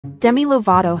Demi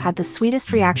Lovato had the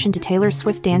sweetest reaction to Taylor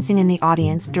Swift dancing in the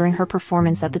audience during her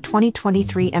performance at the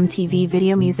 2023 MTV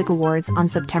Video Music Awards on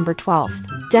September 12.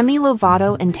 Demi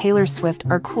Lovato and Taylor Swift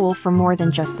are cool for more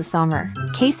than just the summer.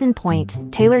 Case in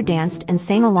point, Taylor danced and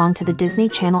sang along to the Disney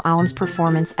Channel alum's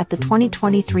performance at the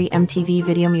 2023 MTV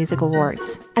Video Music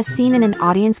Awards. As seen in an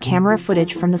audience camera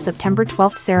footage from the September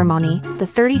 12 ceremony, the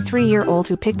 33-year-old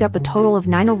who picked up a total of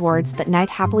 9 awards that night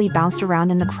happily bounced around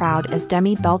in the crowd as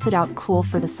Demi belted out "Cool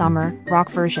for the Summer"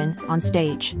 rock version on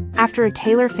stage. After a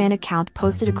Taylor fan account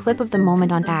posted a clip of the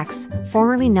moment on X,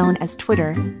 formerly known as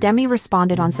Twitter, Demi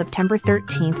responded on September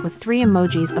 13 with 3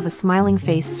 emojis of a smiling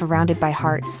face surrounded by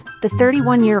hearts. The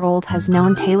 31-year-old has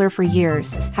known Taylor for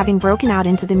years, having broken out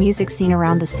into the music scene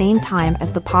around the same time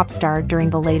as the pop star during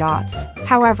the late aughts.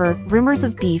 However, rumors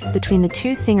of beef between the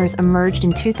two singers emerged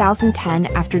in 2010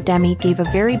 after Demi gave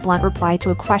a very blunt reply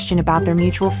to a question about their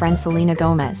mutual friend Selena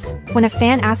Gomez. When a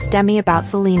fan asked Demi about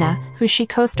Selena, who she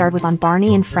co-starred with on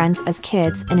Barney and Friends as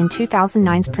kids and in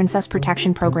 2009's Princess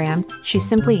Protection Program, she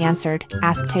simply answered,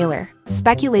 "Ask Taylor."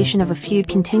 Speculation of a feud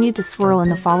continued to swirl in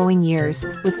the following years,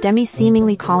 with Demi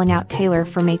seemingly calling out Taylor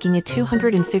for making a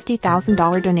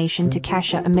 $250,000 donation to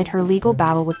Kesha amid her legal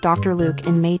battle with Dr. Luke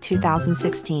in May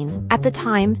 2016. At the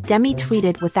time, Demi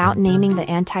tweeted without naming the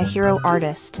anti-hero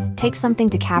artist, "Take something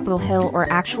to Capitol Hill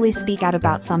or actually speak out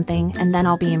about something and then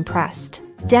I'll be impressed."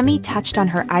 Demi touched on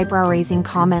her eyebrow-raising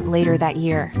comment later that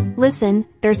year. "Listen,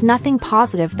 there's nothing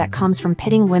positive that comes from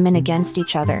pitting women against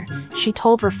each other," she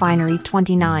told Refinery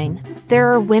 29.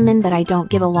 "There are women that I don't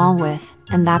get along with,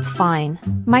 and that's fine.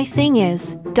 My thing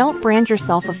is, don't brand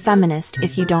yourself a feminist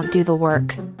if you don't do the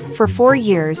work." For 4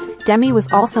 years, Demi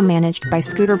was also managed by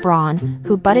Scooter Braun,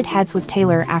 who butted heads with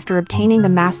Taylor after obtaining the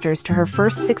masters to her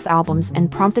first 6 albums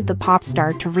and prompted the pop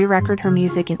star to re-record her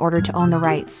music in order to own the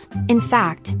rights. In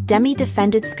fact, Demi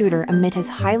defended Scooter amid his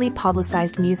highly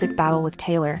publicized music battle with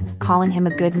Taylor, calling him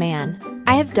a good man.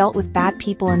 "I have dealt with bad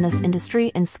people in this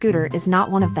industry and Scooter is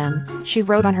not one of them," she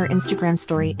wrote on her Instagram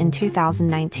story in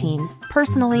 2019.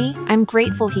 "Personally, I'm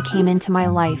grateful he came into my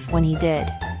life when he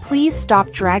did. Please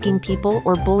stop dragging people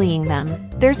or bullying them.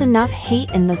 There's enough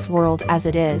hate in this world as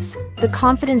it is." The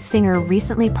confident singer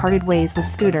recently parted ways with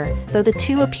Scooter, though the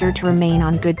two appeared to remain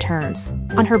on good terms.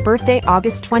 On her birthday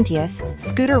August 20th,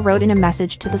 Scooter wrote in a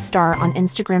message to the star on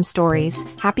Instagram stories,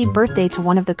 "Happy birthday to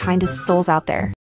one of the kindest souls out there."